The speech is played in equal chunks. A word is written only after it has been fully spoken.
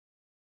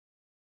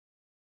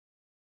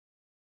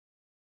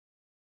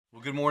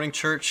Well, good morning,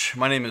 church.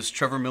 My name is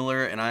Trevor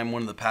Miller, and I'm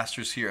one of the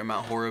pastors here at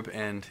Mount Horeb,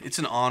 and it's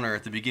an honor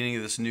at the beginning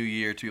of this new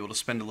year to be able to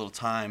spend a little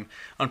time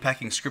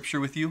unpacking Scripture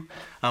with you.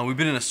 We've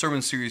been in a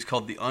sermon series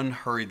called The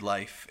Unhurried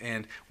Life,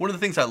 and one of the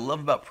things I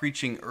love about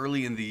preaching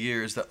early in the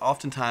year is that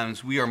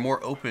oftentimes we are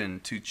more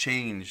open to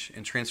change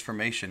and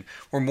transformation.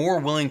 We're more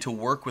willing to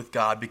work with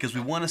God because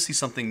we want to see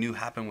something new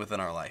happen within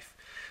our life.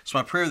 So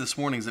my prayer this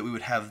morning is that we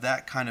would have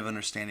that kind of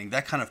understanding,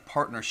 that kind of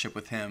partnership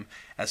with Him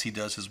as He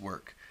does His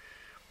work.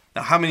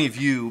 Now, how many of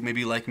you,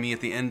 maybe like me,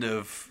 at the end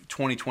of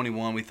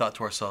 2021, we thought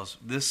to ourselves,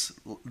 this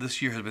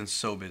year has been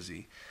so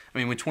busy. I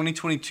mean, when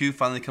 2022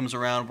 finally comes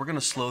around, we're going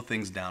to slow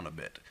things down a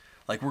bit.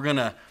 Like we're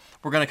gonna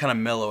kind of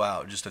mellow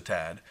out just a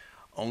tad,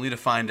 only to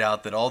find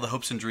out that all the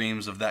hopes and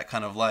dreams of that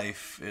kind of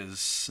life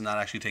is not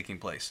actually taking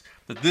place.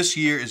 That this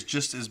year is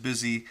just as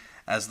busy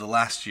as the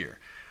last year.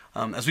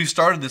 As we've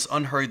started this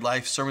Unhurried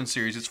Life sermon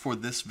series, it's for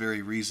this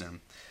very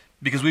reason.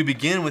 Because we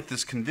begin with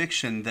this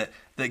conviction that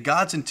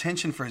God's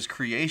intention for His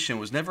creation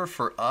was never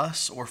for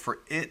us or for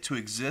it to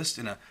exist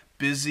in a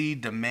busy,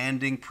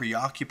 demanding,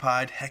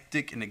 preoccupied,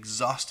 hectic, and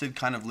exhausted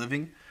kind of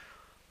living.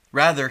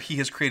 Rather, He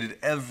has created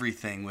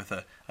everything with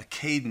a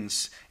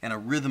cadence and a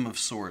rhythm of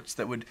sorts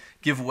that would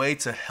give way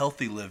to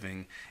healthy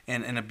living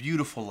and a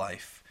beautiful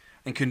life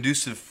and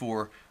conducive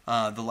for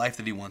the life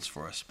that He wants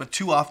for us. But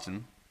too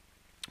often,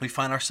 we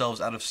find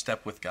ourselves out of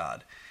step with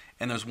God.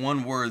 And there's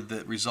one word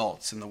that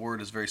results, and the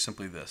word is very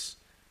simply this: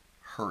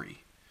 hurry.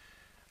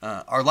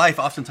 Our life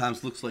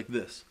oftentimes looks like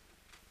this.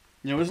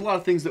 There's a lot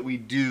of things that we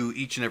do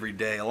each and every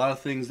day, a lot of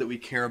things that we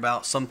care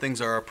about. Some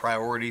things are a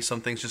priority, some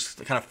things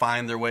just kind of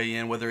find their way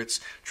in, whether it's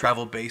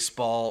travel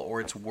baseball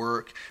or it's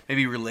work,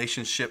 maybe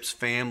relationships,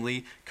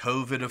 family,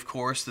 COVID, of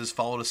course, has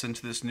followed us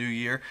into this new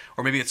year,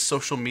 or maybe it's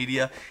social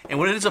media. And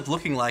what it ends up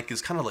looking like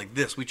is kind of like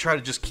this. We try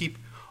to just keep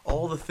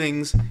all the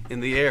things in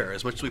the air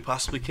as much as we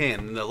possibly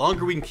can. And the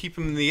longer we can keep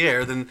them in the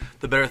air, then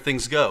the better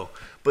things go.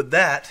 But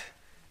that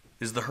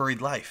is the hurried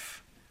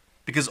life.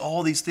 Because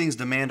all these things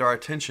demand our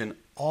attention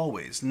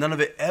always. None of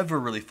it ever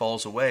really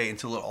falls away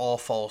until it all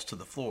falls to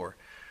the floor.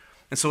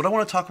 And so what I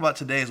want to talk about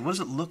today is, what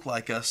does it look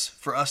like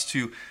for us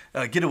to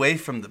get away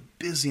from the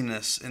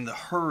busyness and the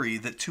hurry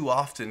that too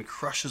often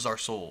crushes our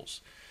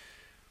souls?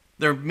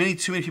 There are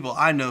too many people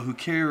I know who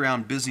carry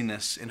around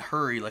busyness and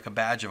hurry like a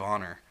badge of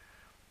honor.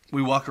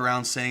 We walk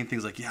around saying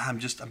things like, I'm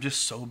just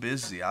so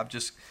busy. I've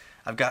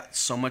got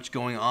so much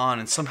going on.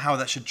 And somehow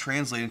that should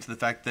translate into the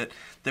fact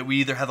that we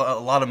either have a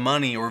lot of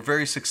money or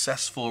very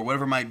successful or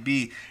whatever it might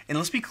be. And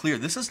let's be clear,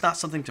 this is not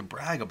something to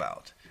brag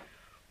about.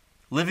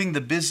 Living the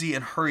busy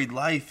and hurried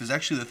life is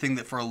actually the thing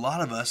that for a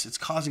lot of us, it's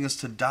causing us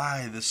to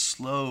die this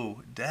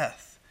slow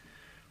death.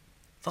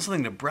 It's not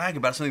something to brag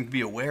about, it's something to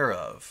be aware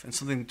of and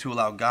something to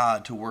allow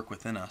God to work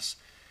within us.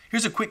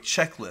 Here's a quick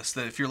checklist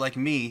that if you're like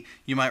me,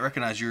 you might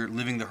recognize you're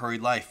living the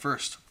hurried life.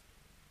 First,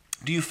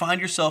 do you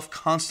find yourself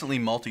constantly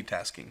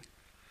multitasking?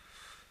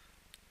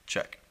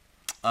 Check.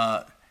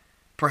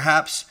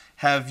 Perhaps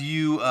have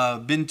you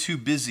been too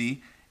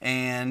busy,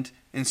 and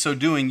in so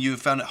doing, you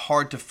have found it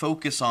hard to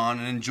focus on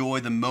and enjoy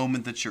the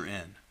moment that you're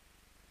in?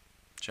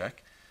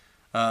 Check.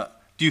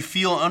 Do you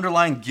feel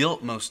underlying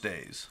guilt most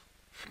days?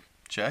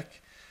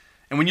 Check.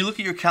 And when you look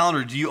at your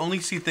calendar, do you only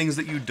see things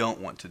that you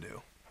don't want to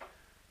do?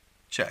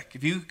 Check.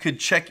 If you could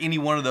check any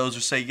one of those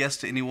or say yes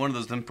to any one of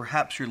those, then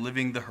perhaps you're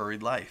living the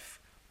hurried life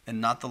and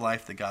not the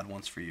life that God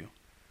wants for you.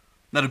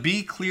 Now, to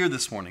be clear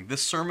this morning,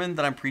 this sermon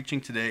that I'm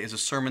preaching today is a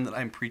sermon that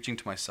I'm preaching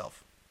to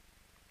myself.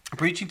 I'm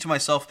preaching to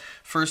myself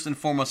first and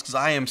foremost because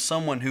I am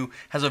someone who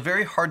has a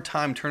very hard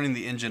time turning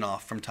the engine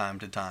off from time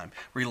to time,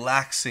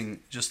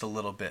 relaxing just a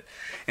little bit.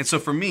 And so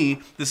for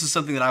me, this is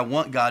something that I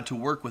want God to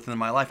work with in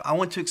my life. I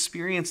want to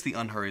experience the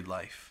unhurried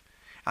life.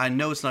 I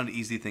know it's not an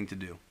easy thing to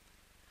do.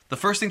 The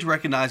first thing to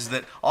recognize is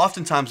that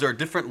oftentimes there are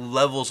different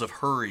levels of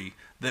hurry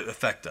that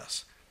affect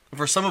us.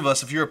 For some of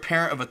us, if you're a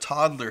parent of a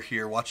toddler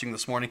here watching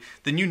this morning,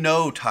 then you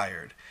know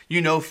tired.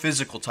 You know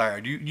physical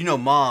tired. You know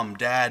mom,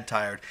 dad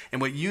tired. And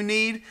what you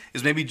need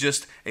is maybe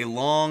just a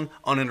long,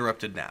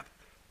 uninterrupted nap.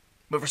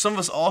 But for some of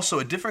us also,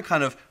 a different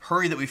kind of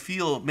hurry that we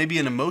feel, maybe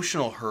an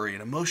emotional hurry,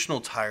 an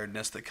emotional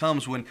tiredness that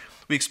comes when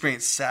we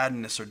experience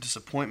sadness or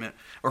disappointment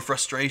or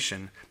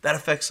frustration. That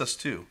affects us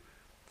too.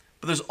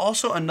 But there's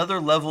also another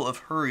level of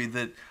hurry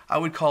that I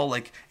would call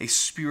like a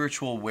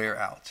spiritual wear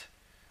out,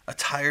 a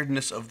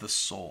tiredness of the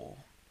soul.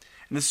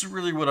 And this is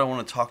really what I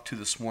want to talk to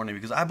this morning,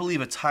 because I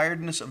believe a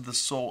tiredness of the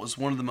soul is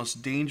one of the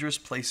most dangerous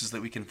places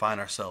that we can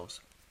find ourselves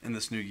in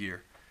this new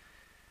year.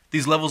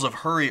 These levels of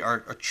hurry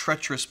are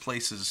treacherous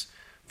places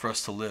for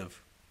us to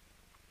live.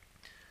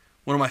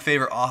 One of my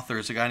favorite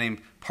authors, a guy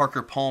named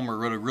Parker Palmer,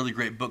 wrote a really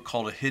great book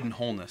called A Hidden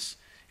Wholeness.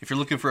 If you're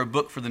looking for a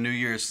book for the new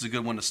year, this is a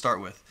good one to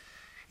start with.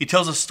 He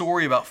tells a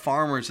story about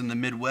farmers in the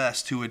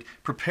Midwest who would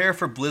prepare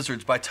for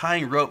blizzards by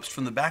tying ropes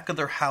from the back of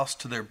their house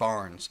to their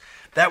barns.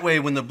 That way,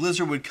 when the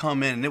blizzard would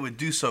come in, and it would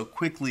do so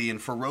quickly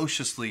and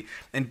ferociously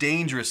and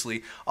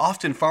dangerously,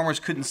 often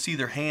farmers couldn't see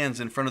their hands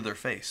in front of their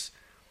face.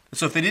 And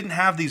so if they didn't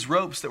have these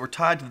ropes that were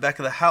tied to the back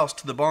of the house,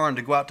 to the barn,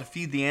 to go out to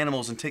feed the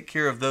animals and take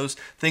care of those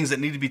things that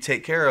need to be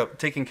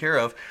taken care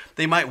of,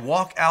 they might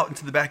walk out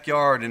into the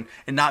backyard and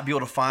not be able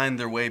to find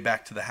their way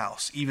back to the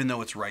house, even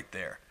though it's right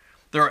there.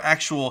 There are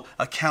actual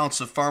accounts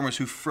of farmers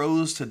who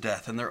froze to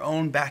death in their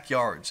own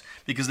backyards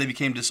because they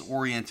became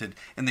disoriented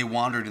and they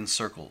wandered in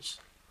circles.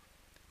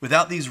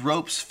 Without these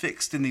ropes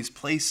fixed in these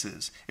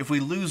places, if we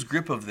lose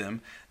grip of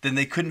them, then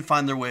they couldn't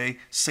find their way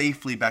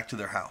safely back to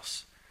their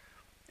house.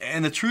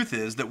 And the truth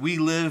is that we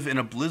live in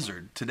a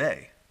blizzard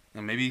today.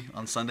 And maybe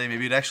on Sunday,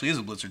 maybe it actually is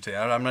a blizzard today.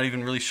 I'm not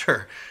even really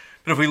sure.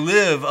 But if we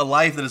live a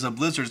life that is a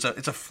blizzard,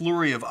 it's a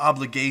flurry of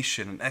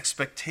obligation and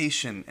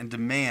expectation and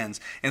demands.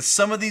 And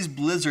some of these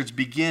blizzards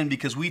begin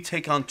because we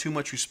take on too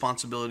much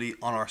responsibility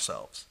on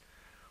ourselves.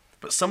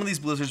 But some of these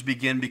blizzards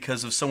begin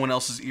because of someone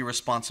else's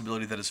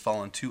irresponsibility that has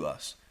fallen to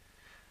us.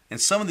 And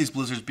some of these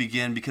blizzards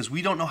begin because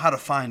we don't know how to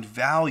find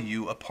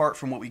value apart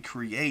from what we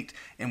create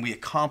and we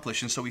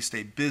accomplish, and so we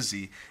stay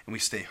busy and we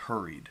stay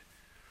hurried.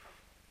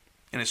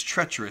 And it's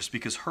treacherous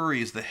because hurry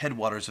is the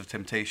headwaters of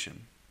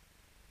temptation.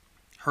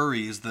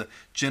 Hurry is the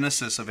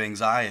genesis of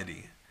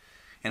anxiety,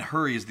 and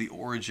hurry is the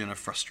origin of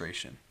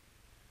frustration.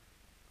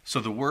 So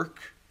the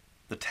work,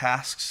 the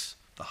tasks,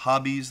 the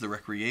hobbies, the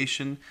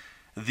recreation,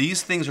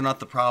 these things are not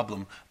the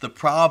problem. The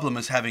problem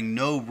is having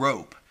no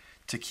rope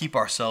to keep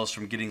ourselves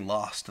from getting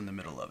lost in the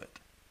middle of it.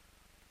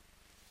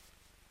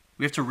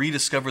 We have to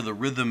rediscover the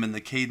rhythm and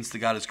the cadence that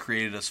God has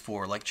created us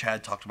for, like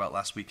Chad talked about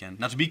last weekend.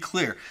 Now, to be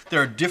clear,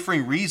 there are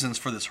differing reasons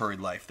for this hurried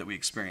life that we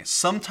experience.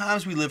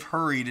 Sometimes we live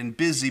hurried and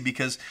busy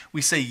because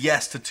we say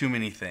yes to too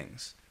many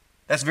things.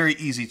 That's very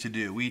easy to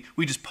do. We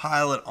just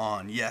pile it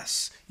on,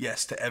 yes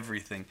to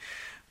everything.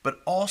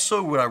 But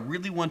also what I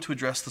really want to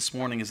address this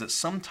morning is that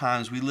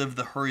sometimes we live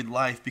the hurried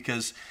life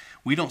because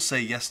we don't say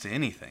yes to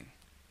anything.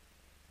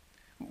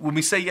 When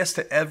we say yes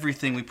to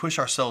everything, we push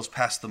ourselves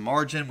past the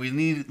margin. We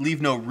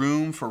leave no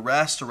room for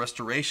rest or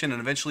restoration, and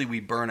eventually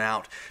we burn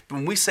out. But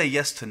when we say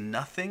yes to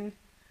nothing,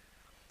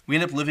 we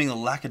end up living a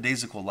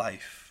lackadaisical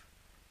life.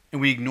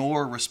 And we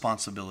ignore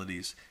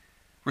responsibilities.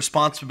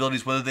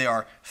 Responsibilities, whether they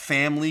are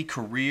family,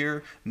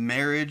 career,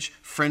 marriage,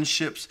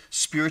 friendships,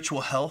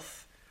 spiritual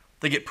health,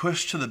 they get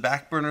pushed to the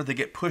back burner. They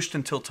get pushed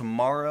until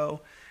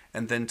tomorrow,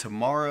 and then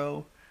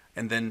tomorrow,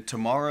 and then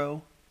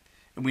tomorrow.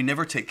 And we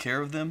never take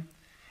care of them.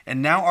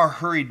 And now our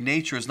hurried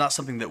nature is not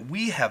something that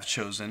we have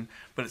chosen,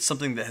 but it's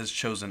something that has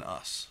chosen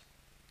us.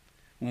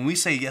 When we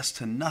say yes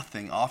to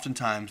nothing,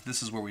 oftentimes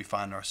this is where we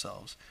find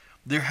ourselves.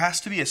 There has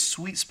to be a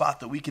sweet spot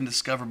that we can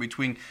discover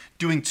between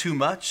doing too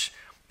much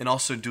and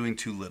also doing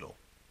too little.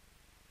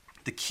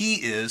 The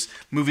key is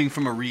moving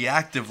from a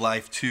reactive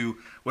life to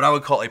what I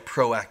would call a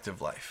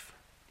proactive life.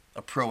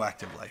 A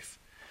proactive life.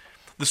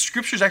 The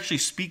scriptures actually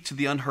speak to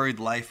the unhurried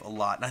life a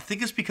lot, and I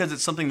think it's because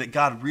it's something that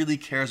God really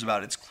cares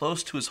about. It's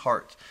close to his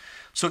heart.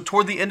 So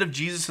toward the end of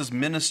Jesus'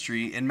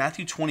 ministry, in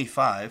Matthew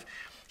 25,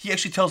 he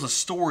actually tells a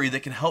story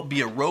that can help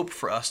be a rope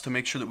for us to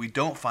make sure that we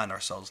don't find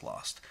ourselves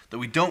lost, that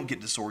we don't get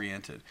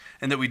disoriented,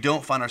 and that we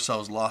don't find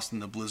ourselves lost in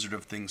the blizzard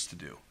of things to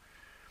do.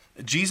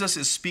 Jesus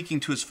is speaking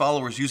to his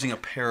followers using a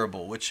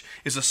parable, which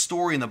is a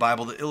story in the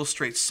Bible that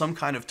illustrates some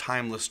kind of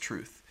timeless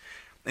truth.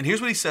 And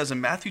here's what he says in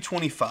Matthew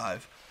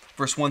 25,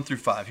 verse 1 through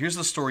 5. Here's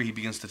the story he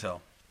begins to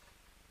tell.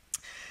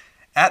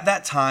 At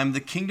that time, the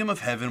kingdom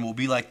of heaven will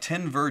be like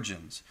 10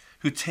 virgins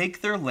who take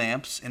their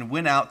lamps and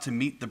went out to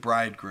meet the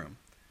bridegroom.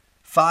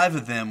 5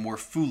 of them were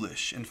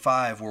foolish, and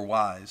 5 were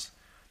wise.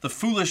 The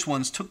foolish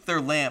ones took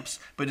their lamps,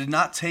 but did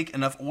not take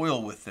enough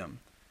oil with them.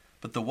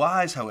 But the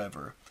wise,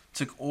 however,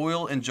 took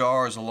oil in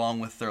jars along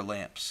with their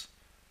lamps.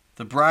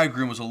 The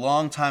bridegroom was a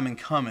long time in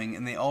coming,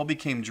 and they all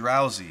became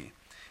drowsy,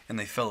 and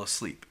they fell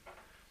asleep.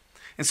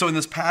 And so in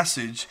this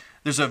passage,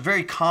 there's a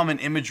very common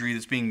imagery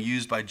that's being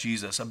used by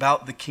Jesus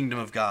about the kingdom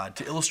of God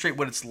to illustrate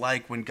what it's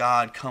like when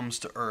God comes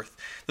to earth.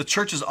 The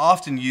church is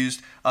often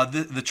used.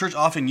 The church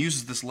often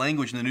uses this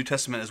language in the New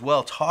Testament as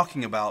well,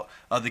 talking about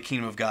the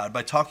kingdom of God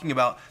by talking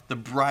about the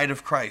bride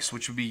of Christ,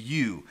 which would be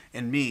you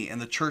and me and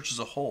the church as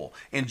a whole,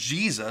 and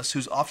Jesus,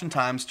 who's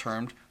oftentimes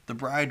termed the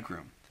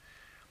bridegroom.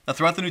 Now,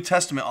 throughout the New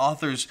Testament,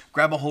 authors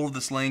grab a hold of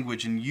this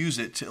language and use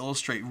it to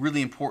illustrate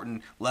really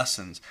important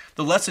lessons.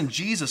 The lesson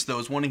Jesus, though,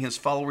 is wanting his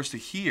followers to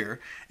hear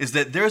is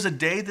that there is a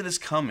day that is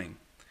coming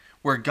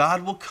where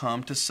God will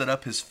come to set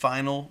up his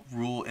final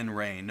rule and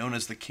reign, known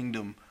as the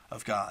kingdom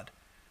of God.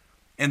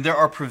 And there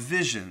are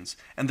provisions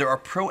and there are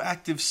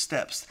proactive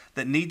steps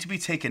that need to be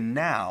taken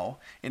now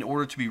in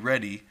order to be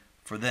ready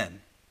for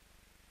then.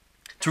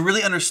 To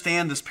really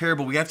understand this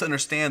parable, we have to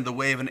understand the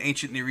way of an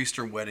ancient Near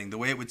Eastern wedding, the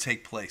way it would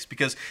take place,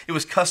 because it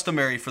was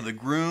customary for the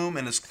groom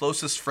and his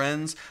closest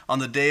friends on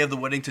the day of the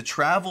wedding to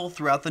travel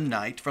throughout the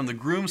night from the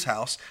groom's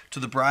house to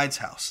the bride's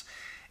house.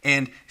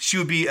 And she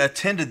would be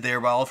attended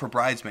there by all of her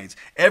bridesmaids.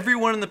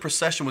 Everyone in the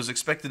procession was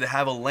expected to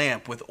have a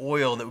lamp with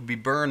oil that would be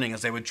burning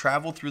as they would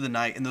travel through the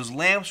night, and those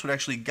lamps would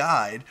actually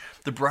guide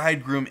the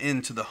bridegroom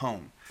into the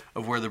home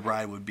of where the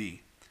bride would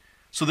be.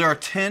 So there are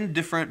 10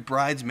 different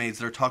bridesmaids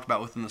that are talked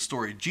about within the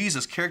story.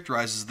 Jesus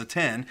characterizes the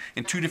 10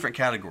 in 2 different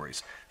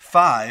categories.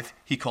 5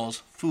 he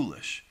calls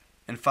foolish.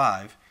 and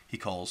 5 he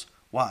calls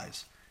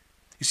wise.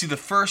 You see, the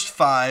first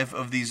 5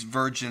 of these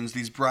virgins,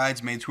 these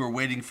bridesmaids who are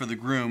waiting for the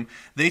groom,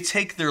 they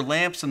take their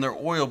lamps and their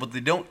oil, but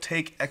they don't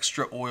take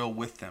extra oil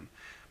with them.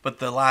 But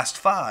the last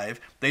 5,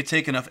 they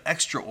take enough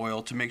extra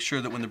oil to make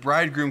sure that when the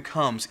bridegroom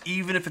comes,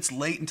 even if it's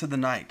late into the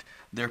night,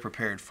 they're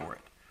prepared for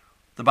it.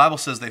 The Bible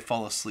says they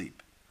fall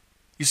asleep.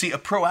 You see, a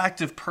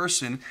proactive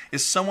person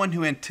is someone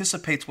who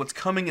anticipates what's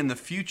coming in the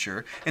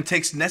future and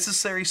takes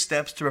necessary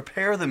steps to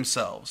prepare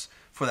themselves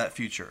for that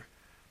future.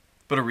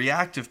 But a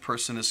reactive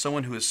person is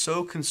someone who is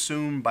so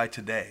consumed by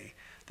today,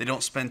 they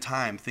don't spend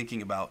time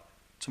thinking about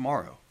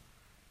tomorrow.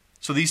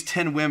 So these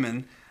 10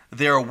 women,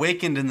 they are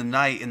awakened in the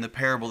night in the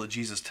parable that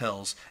Jesus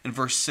tells. In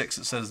verse 6,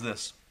 it says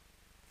this: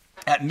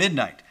 "At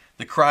midnight,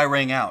 the cry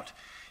rang out,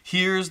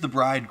 'Here's the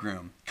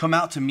bridegroom, come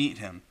out to meet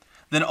him.'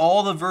 Then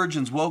all the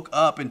virgins woke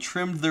up and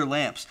trimmed their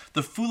lamps.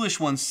 The foolish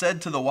ones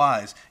said to the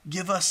wise,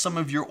 'Give us some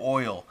of your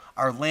oil.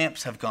 Our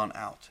lamps have gone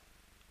out.'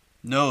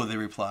 'No,' they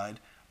replied,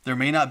 'there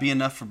may not be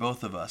enough for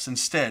both of us.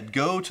 Instead,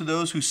 go to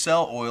those who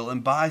sell oil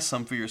and buy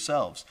some for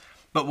yourselves.'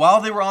 But while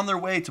they were on their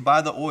way to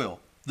buy the oil,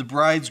 the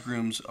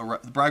bridegroom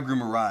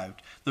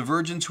arrived. The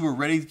virgins who were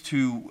ready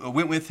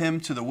went with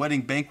him to the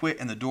wedding banquet,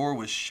 and the door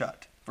was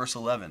shut." Verse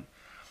 11.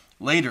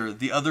 "Later,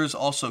 the others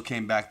also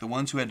came back, the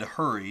ones who had to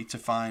hurry to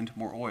find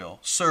more oil.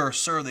 'Sir,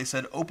 sir,' they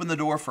said, 'open the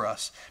door for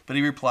us.' But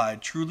he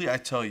replied, 'Truly I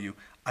tell you,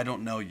 I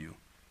don't know you.'"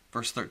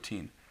 Verse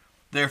 13.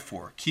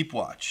 "Therefore, keep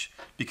watch,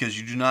 because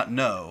you do not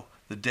know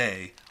the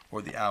day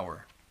or the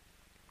hour."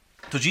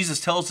 So Jesus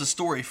tells this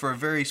story for a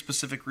very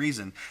specific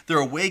reason. They're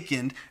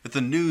awakened at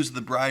the news that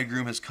the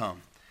bridegroom has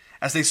come.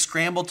 As they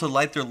scramble to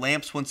light their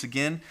lamps once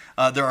again,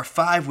 there are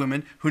 5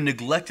 women who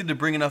neglected to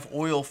bring enough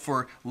oil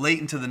for late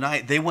into the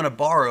night. They want to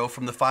borrow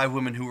from the 5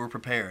 women who were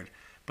prepared.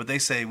 But they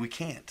say, "We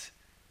can't.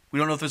 We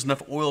don't know if there's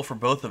enough oil for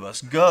both of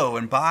us. Go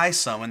and buy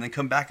some and then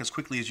come back as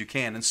quickly as you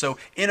can." And so,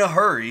 in a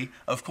hurry,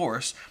 of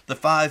course, the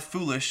 5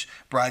 foolish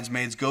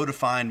bridesmaids go to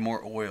find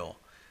more oil.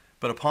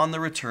 But upon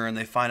their return,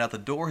 they find out the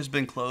door has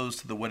been closed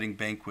to the wedding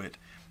banquet,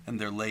 and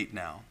they're late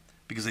now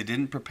because they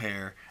didn't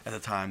prepare at the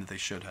time that they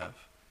should have.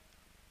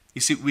 You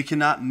see, we can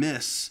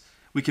miss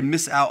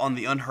out on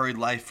the unhurried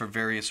life for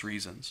various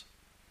reasons.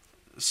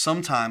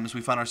 Sometimes we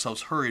find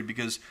ourselves hurried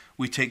because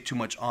we take too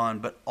much on,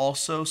 but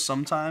also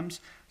sometimes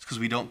it's because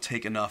we don't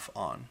take enough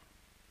on.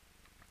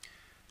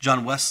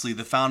 John Wesley,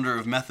 the founder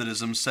of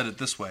Methodism, said it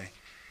this way.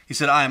 He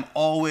said, "I am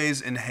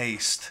always in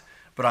haste,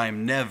 but I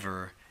am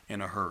never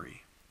in a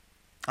hurry."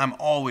 I'm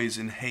always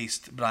in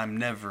haste, but I'm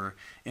never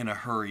in a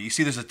hurry. You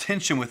see, there's a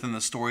tension within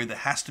the story that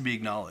has to be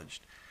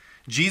acknowledged.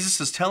 Jesus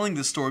is telling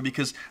this story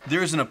because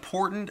there is an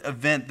important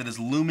event that is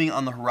looming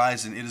on the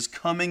horizon. It is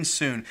coming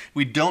soon.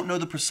 We don't know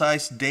the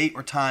precise date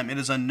or time. It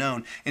is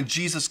unknown. And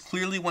Jesus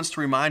clearly wants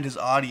to remind his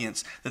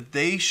audience that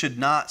they should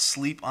not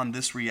sleep on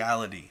this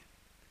reality.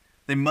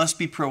 They must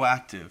be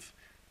proactive.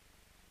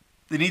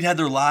 They need to have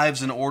their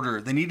lives in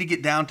order. They need to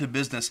get down to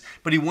business.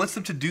 But he wants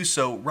them to do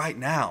so right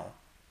now,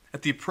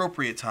 at the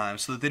appropriate time,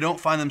 so that they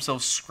don't find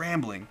themselves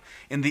scrambling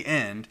in the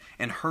end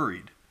and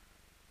hurried.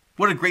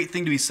 What a great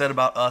thing to be said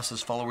about us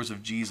as followers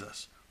of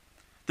Jesus,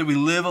 that we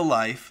live a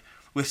life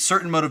with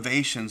certain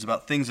motivations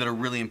about things that are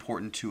really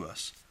important to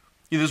us.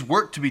 There's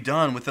work to be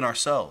done within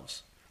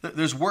ourselves.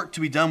 There's work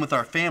to be done with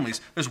our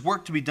families. There's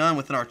work to be done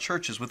within our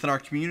churches, within our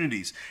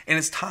communities. And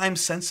it's time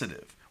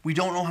sensitive. We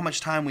don't know how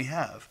much time we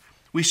have.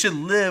 We should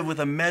live with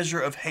a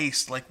measure of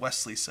haste, like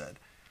Wesley said.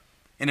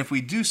 And if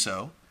we do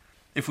so,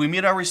 if we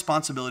meet our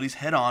responsibilities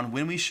head on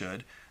when we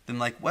should, then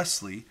like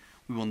Wesley,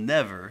 we will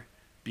never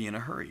be in a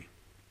hurry.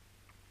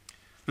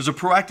 There's a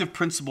proactive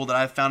principle that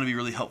I've found to be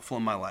really helpful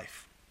in my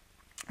life,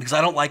 because I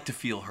don't like to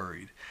feel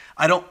hurried.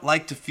 I don't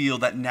like to feel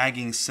that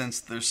nagging sense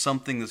that there's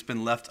something that's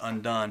been left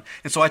undone.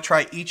 And so I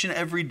try each and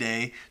every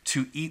day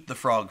to eat the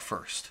frog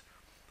first.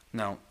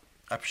 Now,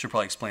 I should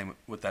probably explain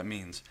what that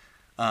means.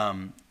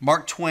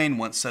 Mark Twain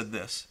once said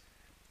this: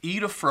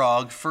 "Eat a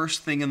frog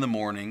first thing in the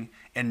morning,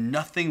 and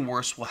nothing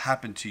worse will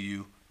happen to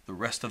you the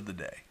rest of the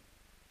day."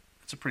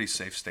 That's a pretty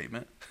safe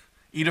statement.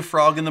 Eat a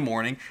frog in the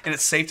morning, and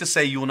it's safe to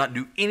say you will not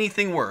do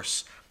anything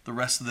worse the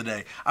rest of the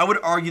day. I would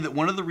argue that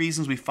one of the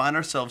reasons we find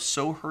ourselves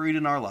so hurried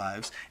in our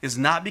lives is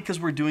not because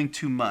we're doing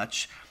too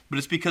much, but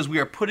it's because we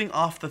are putting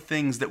off the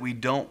things that we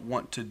don't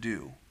want to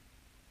do.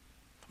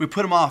 We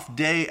put them off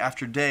day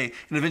after day,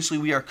 and eventually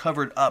we are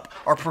covered up.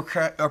 Our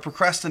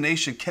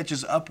procrastination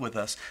catches up with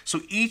us.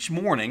 So each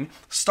morning,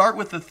 start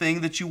with the thing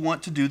that you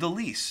want to do the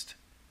least.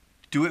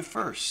 Do it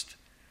first.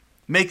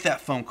 Make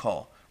that phone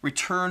call.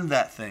 Return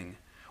that thing.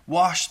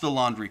 Wash the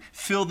laundry,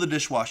 fill the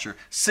dishwasher,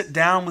 sit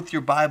down with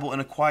your Bible in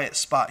a quiet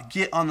spot,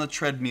 get on the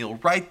treadmill,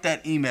 write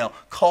that email,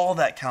 call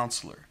that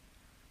counselor.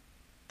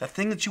 That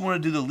thing that you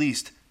want to do the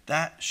least,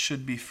 that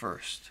should be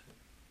first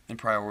in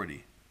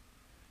priority.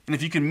 And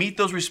if you can meet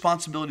those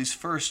responsibilities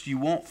first, you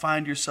won't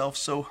find yourself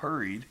so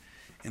hurried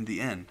in the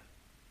end.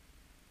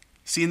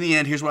 See, in the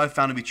end, here's what I've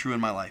found to be true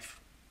in my life.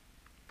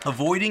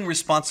 Avoiding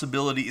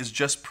responsibility is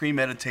just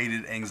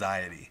premeditated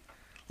anxiety.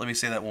 Let me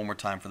say that one more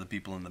time for the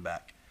people in the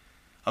back.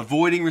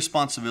 Avoiding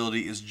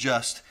responsibility is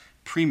just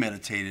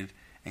premeditated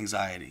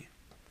anxiety.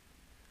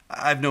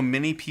 I've known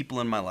many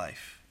people in my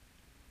life,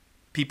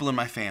 people in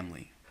my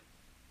family,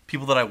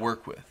 people that I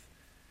work with,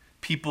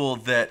 people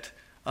that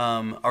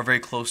are very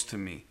close to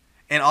me,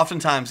 and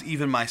oftentimes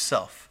even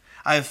myself.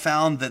 I have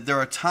found that there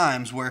are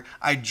times where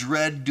I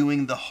dread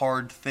doing the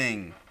hard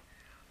thing.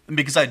 And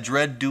because I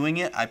dread doing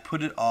it, I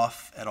put it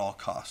off at all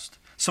cost.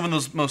 Some of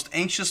those most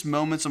anxious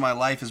moments of my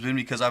life has been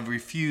because I've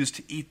refused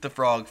to eat the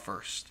frog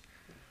first.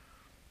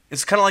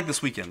 It's kind of like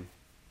this weekend.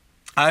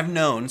 I've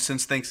known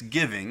since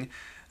Thanksgiving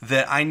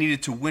that I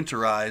needed to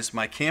winterize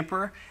my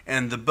camper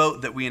and the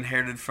boat that we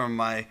inherited from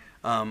my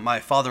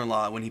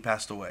father-in-law when he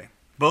passed away.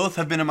 Both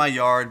have been in my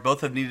yard. Both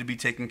have needed to be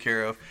taken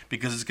care of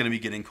because it's going to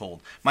be getting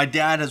cold. My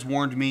dad has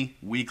warned me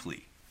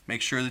weekly,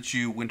 make sure that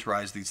you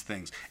winterize these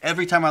things.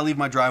 Every time I leave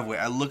my driveway,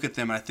 I look at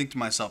them and I think to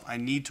myself, I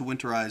need to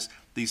winterize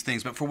these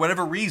things. But for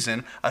whatever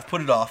reason, I've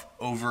put it off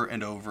over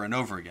and over and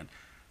over again.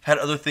 Had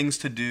other things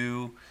to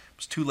do. It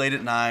was too late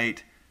at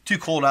night, too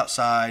cold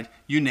outside,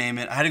 you name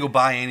it. I had to go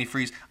buy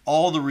antifreeze.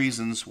 All the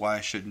reasons why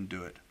I shouldn't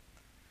do it.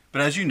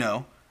 But as you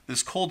know,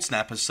 this cold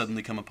snap has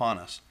suddenly come upon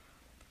us.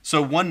 So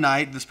one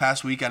night this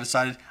past week, I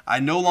decided I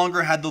no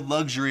longer had the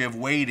luxury of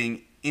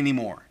waiting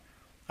anymore.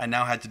 I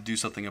now had to do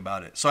something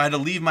about it. So I had to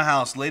leave my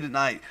house late at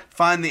night,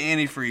 find the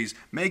antifreeze,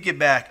 make it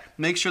back,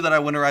 make sure that I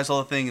winterized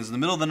all the things in the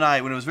middle of the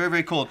night when it was very,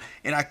 very cold.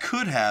 And I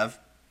could have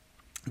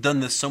done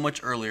this so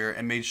much earlier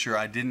and made sure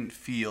I didn't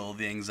feel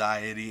the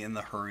anxiety and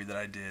the hurry that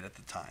I did at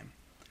the time.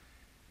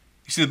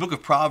 You see, the book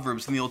of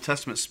Proverbs in the Old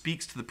Testament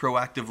speaks to the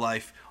proactive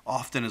life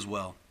often as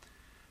well.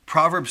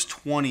 Proverbs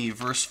 20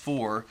 verse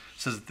 4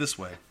 says it this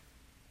way.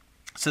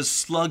 It says,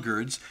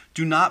 sluggards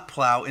do not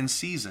plow in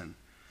season.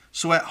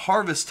 So at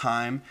harvest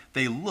time,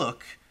 they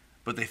look,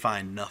 but they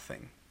find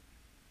nothing.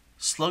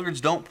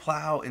 Sluggards don't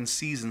plow in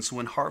season, so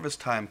when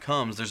harvest time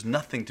comes, there's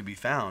nothing to be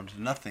found.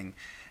 Nothing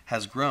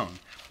has grown.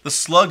 The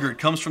sluggard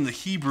comes from the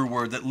Hebrew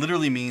word that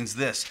literally means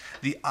this,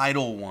 the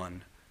idle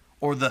one,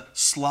 or the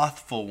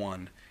slothful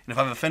one. And if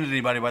I've offended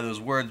anybody by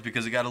those words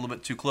because it got a little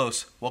bit too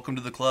close, welcome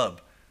to the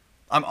club.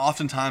 I'm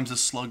oftentimes a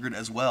sluggard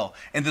as well.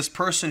 And this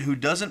person who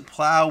doesn't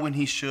plow when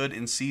he should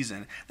in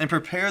season and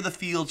prepare the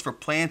fields for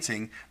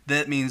planting,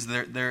 that means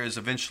there is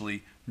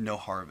eventually no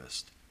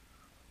harvest.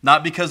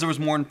 Not because there was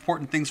more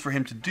important things for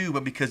him to do,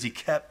 but because he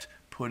kept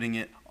putting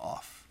it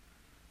off.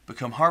 But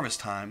come harvest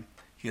time,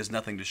 he has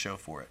nothing to show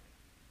for it.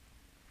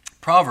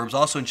 Proverbs,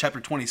 also in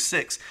chapter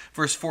 26,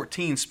 verse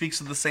 14,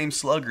 speaks of the same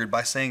sluggard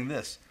by saying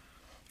this.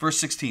 Verse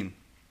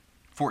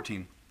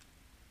 14.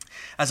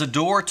 As a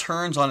door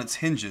turns on its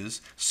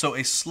hinges, so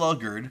a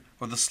sluggard,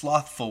 or the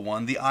slothful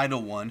one, the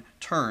idle one,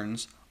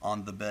 turns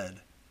on the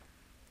bed.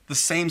 The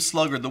same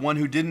sluggard, the one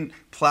who didn't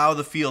plow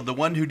the field, the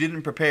one who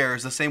didn't prepare,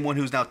 is the same one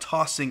who's now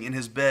tossing in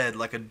his bed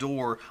like a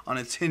door on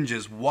its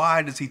hinges.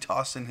 Why does he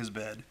toss in his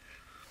bed?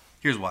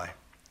 Here's why.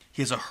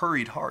 He has a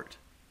hurried heart.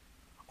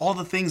 All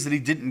the things that he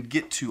didn't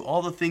get to,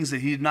 all the things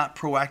that he did not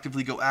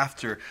proactively go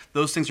after,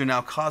 those things are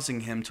now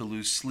causing him to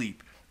lose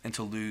sleep and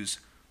to lose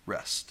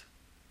rest.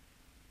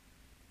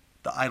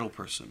 The idle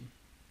person,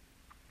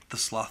 the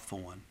slothful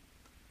one.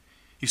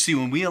 You see,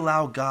 when we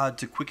allow God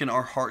to quicken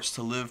our hearts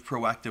to live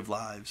proactive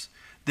lives,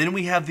 then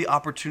we have the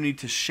opportunity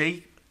to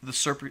shape the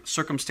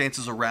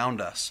circumstances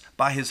around us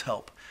by his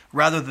help,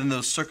 rather than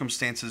those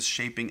circumstances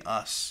shaping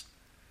us.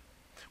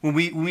 When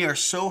we are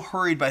so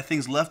hurried by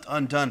things left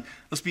undone,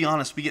 let's be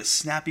honest, we get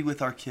snappy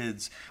with our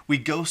kids, we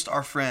ghost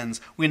our friends,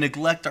 we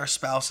neglect our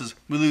spouses,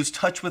 we lose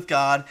touch with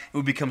God,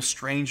 and we become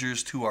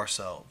strangers to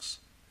ourselves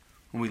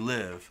when we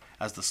live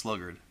as the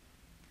sluggard.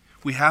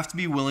 We have to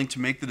be willing to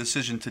make the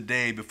decision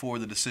today before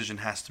the decision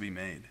has to be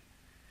made.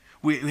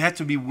 We have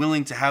to be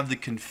willing to have the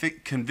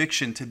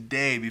conviction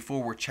today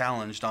before we're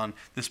challenged on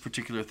this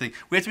particular thing.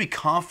 We have to be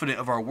confident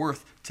of our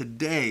worth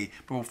today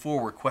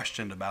before we're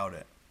questioned about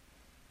it.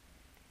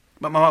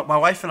 But my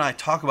wife and I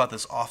talk about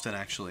this often,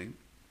 actually.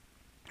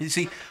 You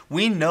see,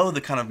 we know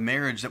the kind of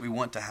marriage that we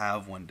want to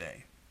have one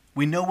day.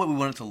 We know what we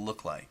want it to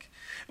look like.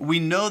 We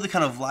know the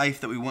kind of life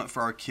that we want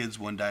for our kids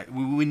one day.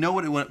 We know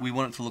what we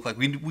want it to look like.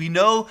 We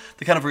know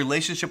the kind of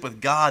relationship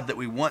with God that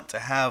we want to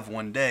have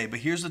one day. But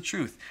here's the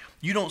truth.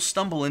 You don't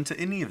stumble into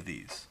any of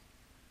these.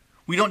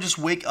 We don't just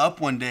wake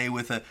up one day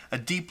with a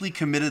deeply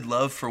committed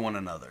love for one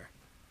another.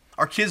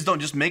 Our kids don't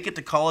just make it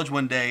to college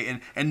one day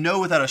and know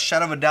without a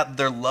shadow of a doubt that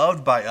they're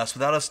loved by us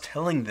without us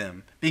telling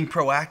them, being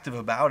proactive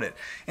about it.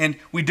 And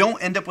we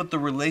don't end up with the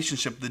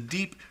relationship, the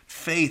deep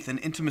faith and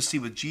intimacy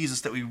with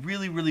Jesus that we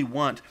really, really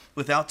want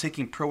without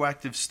taking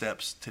proactive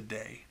steps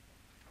today,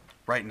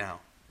 right now.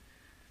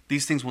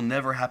 These things will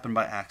never happen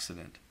by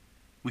accident.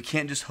 We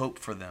can't just hope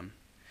for them.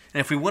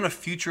 And if we want a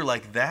future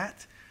like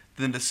that,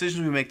 then the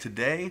decisions we make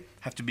today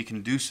have to be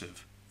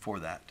conducive for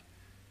that.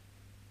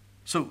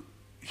 So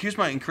here's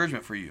my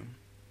encouragement for you.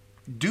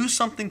 Do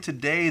something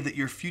today that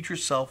your future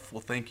self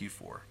will thank you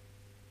for.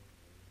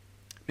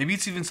 Maybe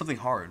it's even something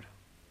hard.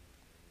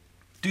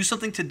 Do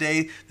something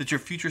today that your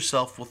future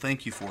self will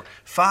thank you for.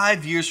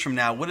 5 years from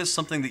now, what is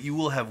something that you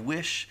will have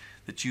wished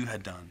that you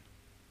had done?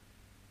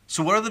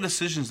 So what are the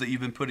decisions that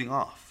you've been putting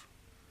off?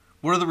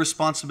 What are the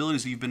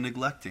responsibilities that you've been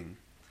neglecting?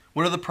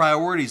 What are the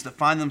priorities that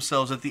find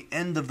themselves at the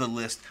end of the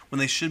list when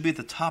they should be at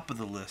the top of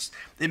the list?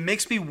 It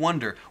makes me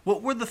wonder,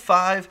 what were the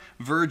 5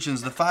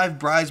 virgins, the 5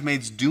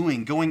 bridesmaids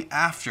doing, going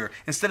after,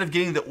 instead of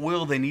getting the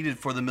oil they needed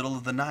for the middle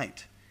of the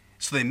night?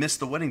 So they missed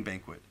the wedding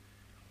banquet.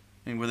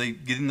 I mean, were they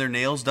getting their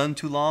nails done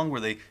too long? Were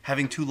they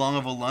having too long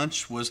of a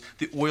lunch? Was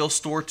the oil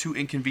store too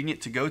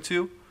inconvenient to go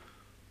to?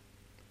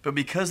 But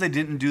because they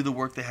didn't do the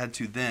work they had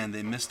to then,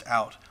 they missed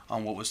out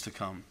on what was to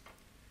come.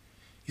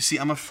 You see,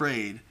 I'm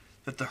afraid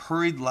that the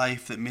hurried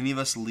life that many of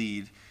us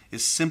lead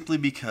is simply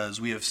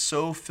because we have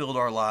so filled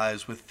our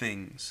lives with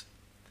things,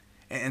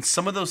 and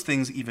some of those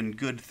things even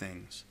good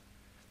things,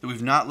 that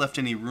we've not left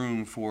any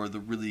room for the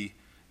really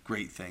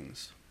great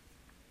things.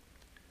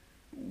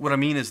 What I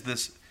mean is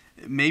this: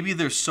 maybe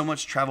there's so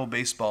much travel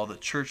baseball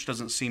that church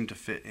doesn't seem to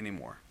fit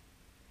anymore.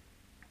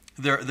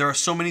 There are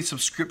so many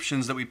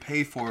subscriptions that we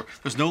pay for.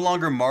 There's no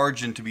longer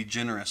margin to be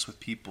generous with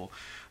people.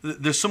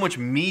 There's so much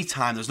me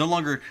time. There's no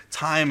longer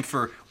time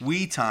for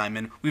we time.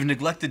 And we've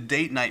neglected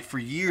date night for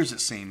years,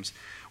 it seems.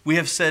 We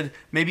have said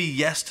maybe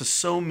yes to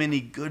so many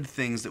good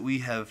things that we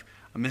have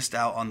missed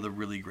out on the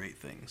really great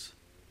things.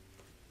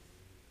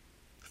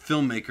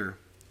 Filmmaker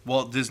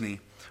Walt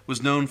Disney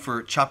was known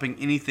for chopping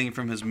anything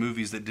from his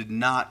movies that did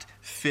not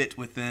fit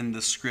within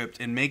the script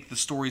and make the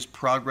story's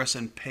progress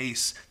and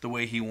pace the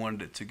way he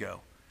wanted it to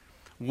go.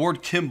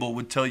 Ward Kimball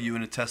would tell you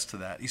and attest to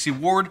that. You see,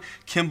 Ward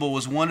Kimball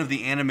was one of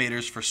the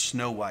animators for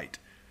Snow White.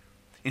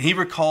 And he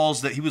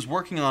recalls that he was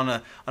working on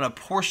a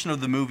portion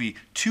of the movie.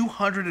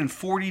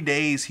 240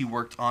 days he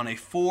worked on a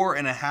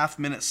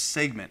 4.5-minute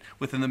segment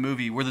within the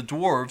movie where the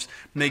dwarves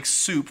make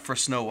soup for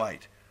Snow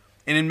White.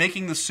 And in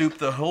making the soup,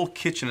 the whole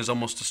kitchen is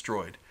almost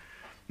destroyed.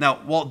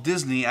 Now, Walt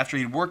Disney, after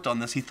he'd worked on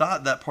this, he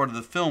thought that part of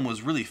the film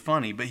was really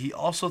funny, but he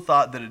also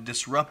thought that it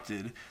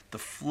disrupted the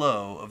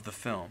flow of the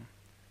film,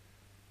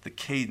 the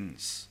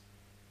cadence,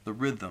 the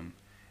rhythm,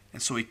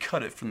 and so he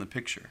cut it from the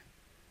picture.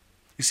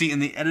 You see, in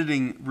the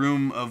editing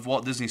room of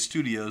Walt Disney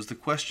Studios, the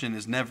question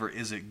is never,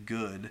 is it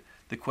good?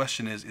 The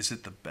question is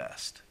it the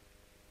best?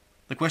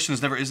 The question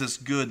is never, is this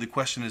good? The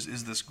question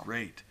is this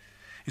great?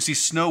 You see,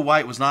 Snow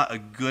White was not a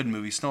good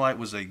movie. Snow White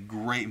was a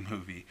great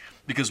movie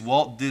because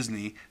Walt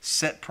Disney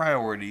set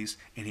priorities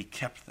and he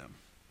kept them.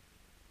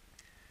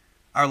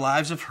 Our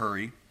lives of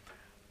hurry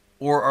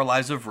or our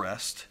lives of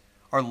rest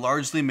are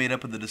largely made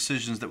up of the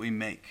decisions that we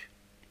make,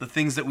 the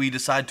things that we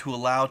decide to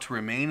allow to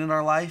remain in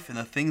our life, and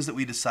the things that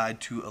we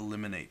decide to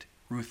eliminate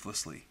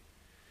ruthlessly.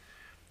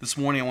 This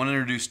morning, I want to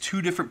introduce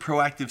 2 different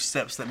proactive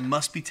steps that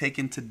must be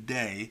taken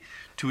today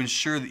to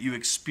ensure that you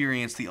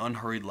experience the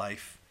unhurried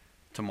life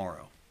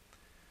tomorrow.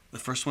 The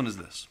first one is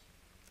this.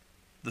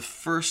 The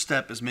first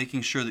step is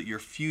making sure that your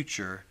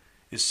future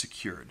is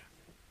secured.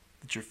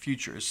 That your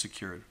future is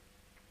secured.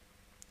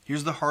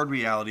 Here's the hard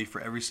reality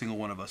for every single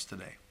one of us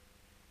today.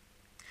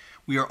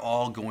 We are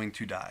all going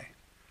to die.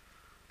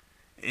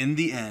 In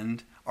the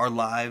end, our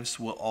lives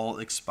will all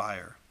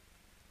expire.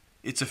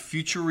 It's a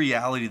future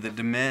reality that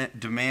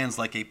demands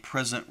like a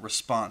present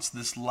response.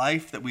 This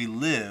life that we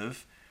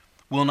live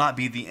will not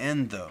be the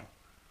end, though.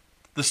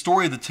 The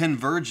story of the 10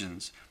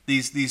 virgins,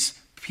 these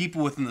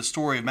people within the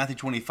story of Matthew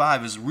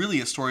 25 is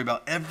really a story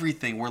about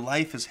everything, where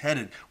life is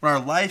headed. When our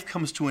life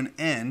comes to an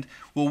end,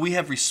 will we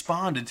have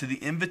responded to the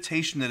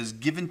invitation that is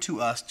given to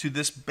us to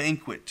this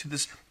banquet, to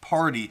this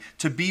party,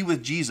 to be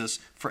with Jesus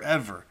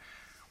forever?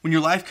 When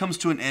your life comes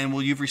to an end,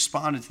 will you have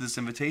responded to this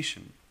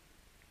invitation?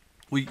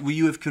 Will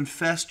you have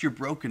confessed your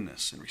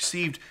brokenness and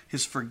received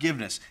his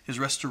forgiveness, his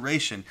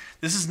restoration?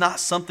 This is not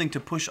something to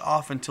push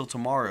off until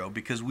tomorrow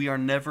because we are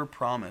never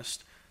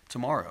promised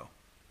tomorrow.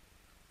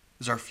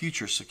 Is our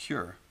future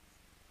secure?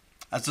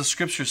 As the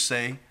scriptures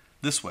say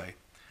this way,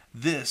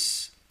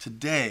 this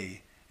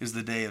today is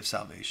the day of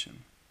salvation.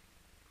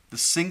 The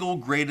single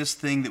greatest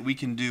thing that we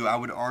can do, I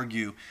would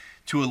argue,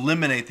 to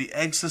eliminate the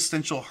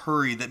existential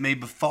hurry that may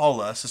befall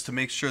us is to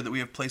make sure that we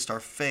have placed our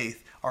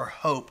faith, our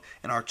hope,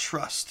 and our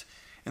trust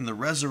in the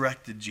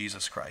resurrected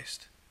Jesus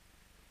Christ.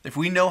 If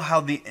we know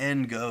how the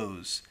end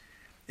goes,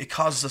 it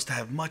causes us to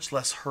have much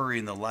less hurry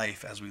in the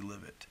life as we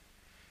live it.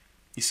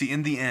 You see,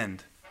 in the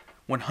end,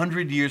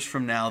 100 years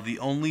from now, the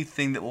only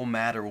thing that will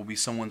matter will be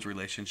someone's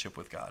relationship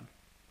with God.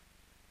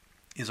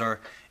 Is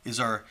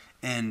our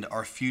end,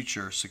 our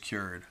future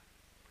secured?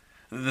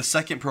 The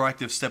second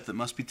proactive step that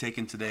must be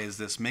taken today is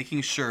this: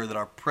 making sure that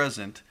our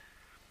present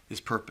is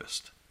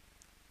purposed.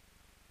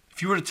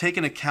 If you were to take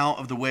an account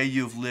of the way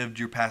you have lived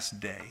your past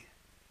day,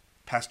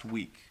 past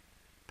week,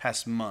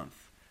 past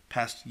month,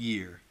 past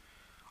year,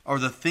 are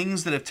the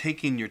things that have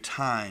taken your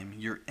time,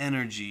 your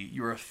energy,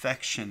 your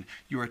affection,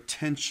 your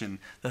attention,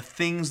 the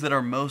things that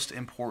are most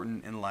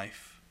important in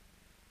life?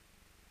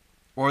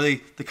 Or are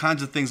they the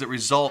kinds of things that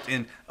result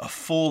in a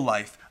full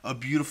life, a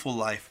beautiful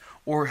life?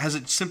 Or has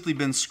it simply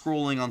been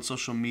scrolling on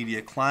social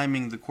media,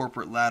 climbing the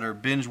corporate ladder,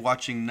 binge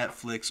watching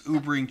Netflix,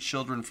 Ubering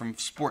children from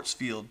sports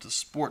field to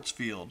sports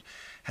field?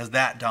 Has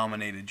that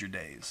dominated your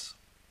days?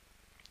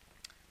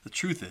 The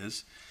truth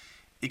is,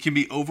 it can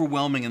be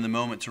overwhelming in the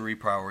moment to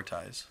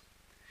reprioritize.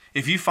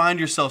 If you find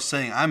yourself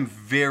saying, I'm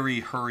very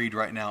hurried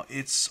right now,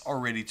 it's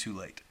already too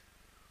late.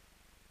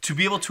 To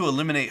be able to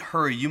eliminate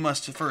hurry, you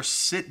must first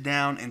sit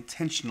down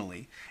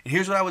intentionally. And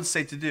here's what I would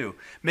say to do.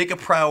 Make a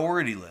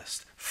priority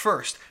list.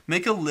 First,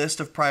 make a list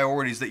of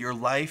priorities that your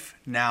life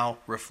now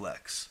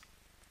reflects.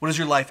 What does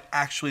your life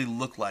actually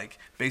look like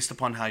based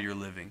upon how you're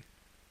living?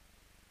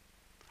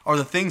 Are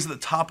the things at the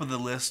top of the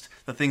list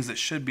the things that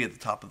should be at the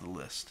top of the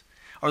list?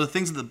 Are the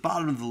things at the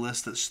bottom of the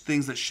list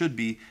things that should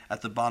be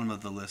at the bottom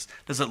of the list?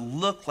 Does it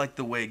look like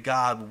the way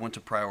God would want to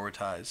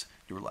prioritize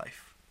your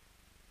life?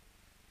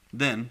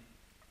 Then,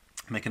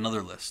 make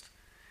another list.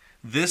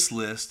 This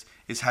list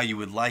is how you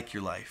would like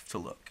your life to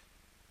look.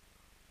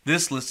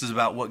 This list is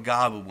about what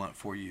God would want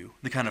for you,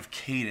 the kind of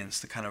cadence,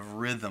 the kind of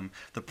rhythm,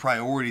 the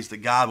priorities that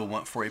God would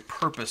want for a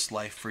purpose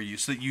life for you,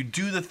 so that you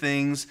do the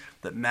things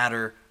that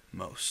matter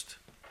most.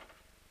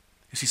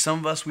 You see, some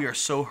of us, we are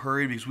so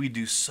hurried because we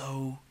do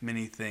so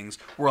many things.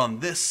 We're on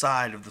this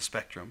side of the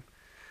spectrum.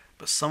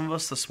 But some of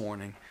us this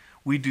morning,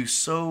 we do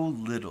so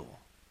little.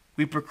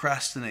 We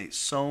procrastinate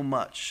so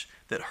much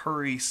that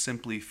hurry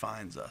simply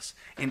finds us.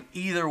 In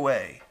either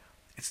way,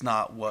 it's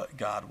not what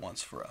God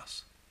wants for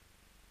us.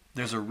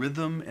 There's a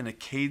rhythm and a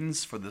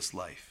cadence for this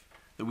life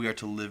that we are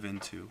to live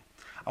into.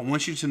 I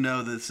want you to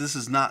know that this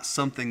is not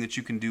something that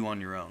you can do on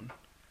your own.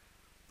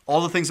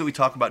 All the things that we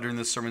talk about during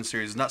this sermon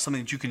series is not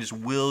something that you can just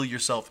will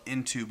yourself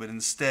into, but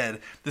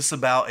instead, this is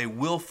about a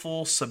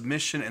willful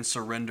submission and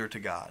surrender to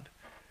God.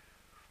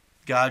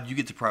 God, you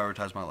get to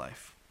prioritize my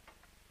life.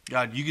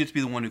 God, you get to be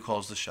the one who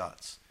calls the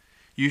shots.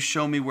 You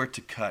show me where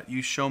to cut.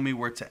 You show me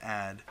where to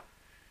add.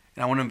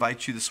 And I want to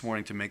invite you this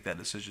morning to make that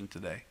decision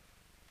today.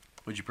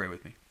 Would you pray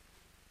with me?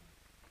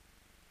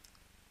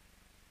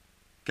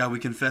 God, we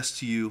confess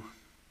to you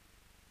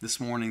this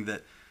morning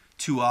that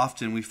too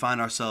often we find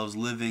ourselves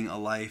living a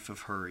life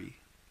of hurry,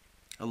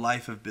 a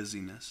life of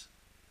busyness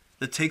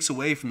that takes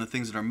away from the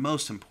things that are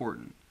most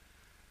important.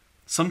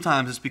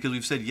 Sometimes it's because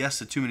we've said yes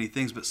to too many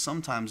things, but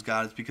sometimes,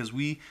 God, it's because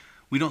we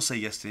don't say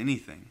yes to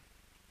anything.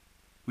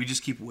 We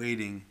just keep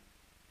waiting.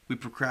 We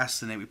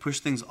procrastinate. We push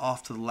things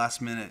off to the last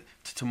minute,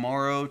 to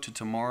tomorrow, to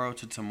tomorrow,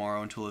 to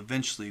tomorrow, until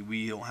eventually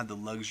we don't have the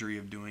luxury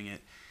of doing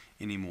it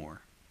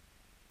anymore.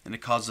 And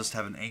it causes us to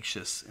have an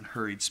anxious and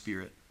hurried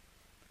spirit.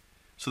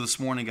 So this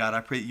morning, God,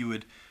 I pray that you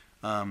would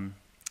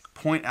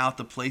point out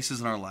the places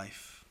in our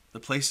life, the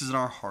places in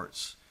our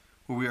hearts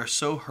where we are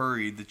so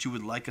hurried that you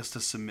would like us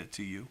to submit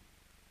to you.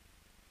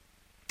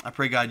 I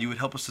pray, God, you would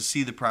help us to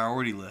see the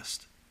priority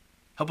list.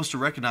 Help us to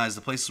recognize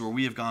the places where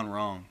we have gone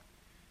wrong.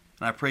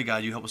 And I pray,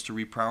 God, you help us to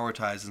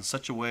reprioritize in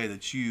such a way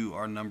that you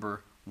are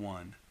number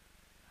one.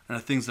 And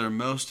the things that are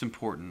most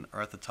important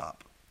are at the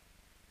top.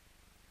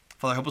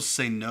 Father, help us to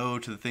say no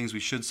to the things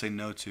we should say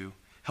no to.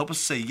 Help us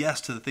say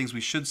yes to the things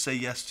we should say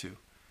yes to.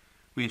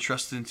 We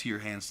entrust it into your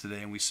hands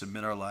today and we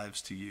submit our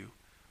lives to you.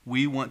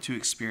 We want to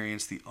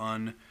experience the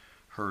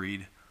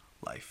unhurried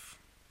life.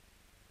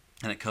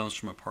 And it comes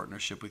from a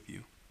partnership with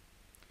you.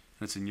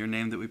 And it's in your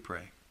name that we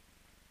pray.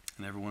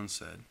 And everyone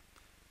said,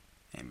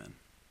 amen.